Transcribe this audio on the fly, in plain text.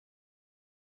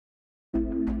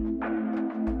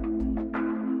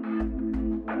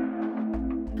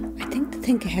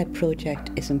Think Ahead project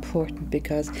is important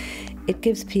because it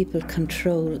gives people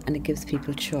control and it gives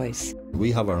people choice.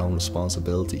 We have our own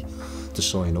responsibility to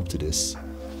sign up to this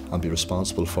and be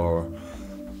responsible for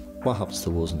what happens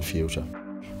to us in the future.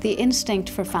 The instinct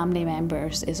for family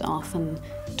members is often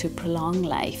to prolong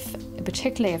life,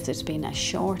 particularly if there's been a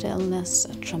short illness,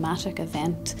 a traumatic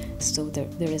event, so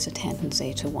there is a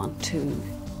tendency to want to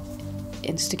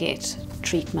instigate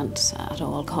treatment at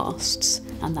all costs,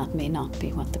 and that may not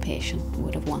be what the patient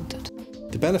would have wanted.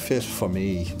 The benefit for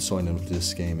me signing up to this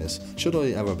scheme is, should I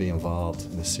ever be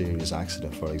involved in a serious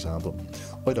accident, for example,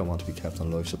 I don't want to be kept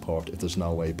on life support if there's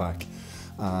no way back.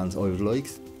 And I would like,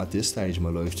 at this stage of my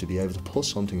life, to be able to put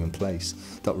something in place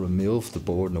that remove the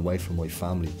burden away from my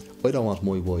family. I don't want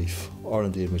my wife, or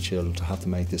indeed my children, to have to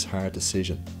make this hard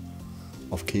decision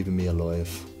of keeping me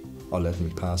alive or letting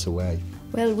me pass away.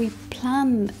 Well, we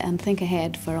plan and think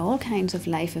ahead for all kinds of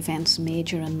life events,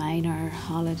 major and minor,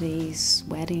 holidays,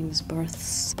 weddings,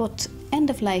 births. But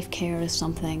end-of-life care is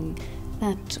something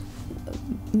that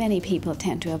many people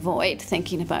tend to avoid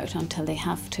thinking about until they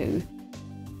have to.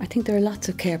 I think there are lots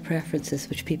of care preferences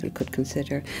which people could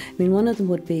consider. I mean, one of them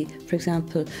would be, for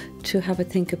example, to have a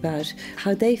think about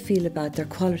how they feel about their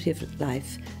quality of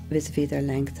life vis-à-vis their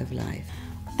length of life.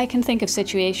 I can think of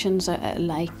situations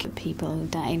like people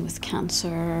dying with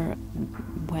cancer,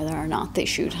 whether or not they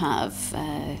should have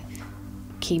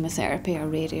chemotherapy or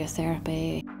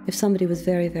radiotherapy. If somebody was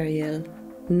very, very ill,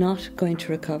 not going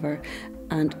to recover,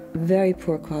 and very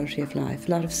poor quality of life,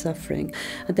 a lot of suffering,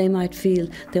 and they might feel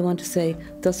they want to say,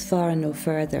 thus far and no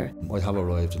further. I have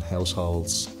arrived in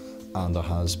households and there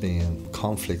has been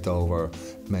conflict over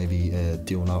maybe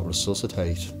do not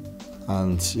resuscitate,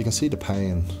 and you can see the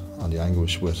pain and the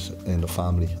anguish within the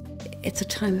family. It's a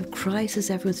time of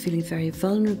crisis, everyone's feeling very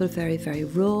vulnerable, very, very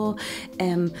raw.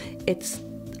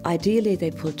 Ideally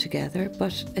they pull together,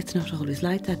 but it's not always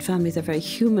like that. Families are very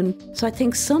human. So I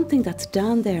think something that's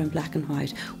down there in black and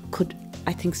white could,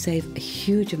 I think, save a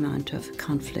huge amount of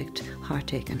conflict,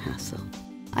 heartache and hassle.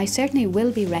 I certainly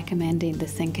will be recommending the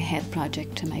Think Ahead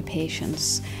project to my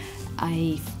patients.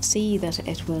 I see that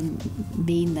it will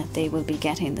mean that they will be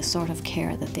getting the sort of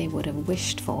care that they would have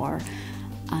wished for,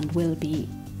 and will be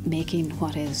making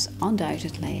what is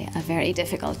undoubtedly a very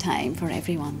difficult time for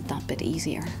everyone that bit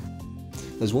easier.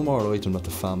 There's one more item that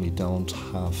the family don't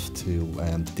have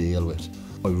to deal with.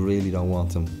 I really don't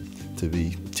want them to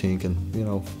be thinking,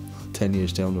 10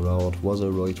 years down the road, was I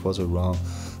right, was I wrong?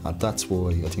 And that's why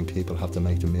I think people have to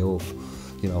make the move,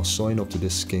 sign up to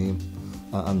this scheme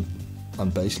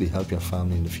and basically help your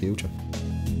family in the future.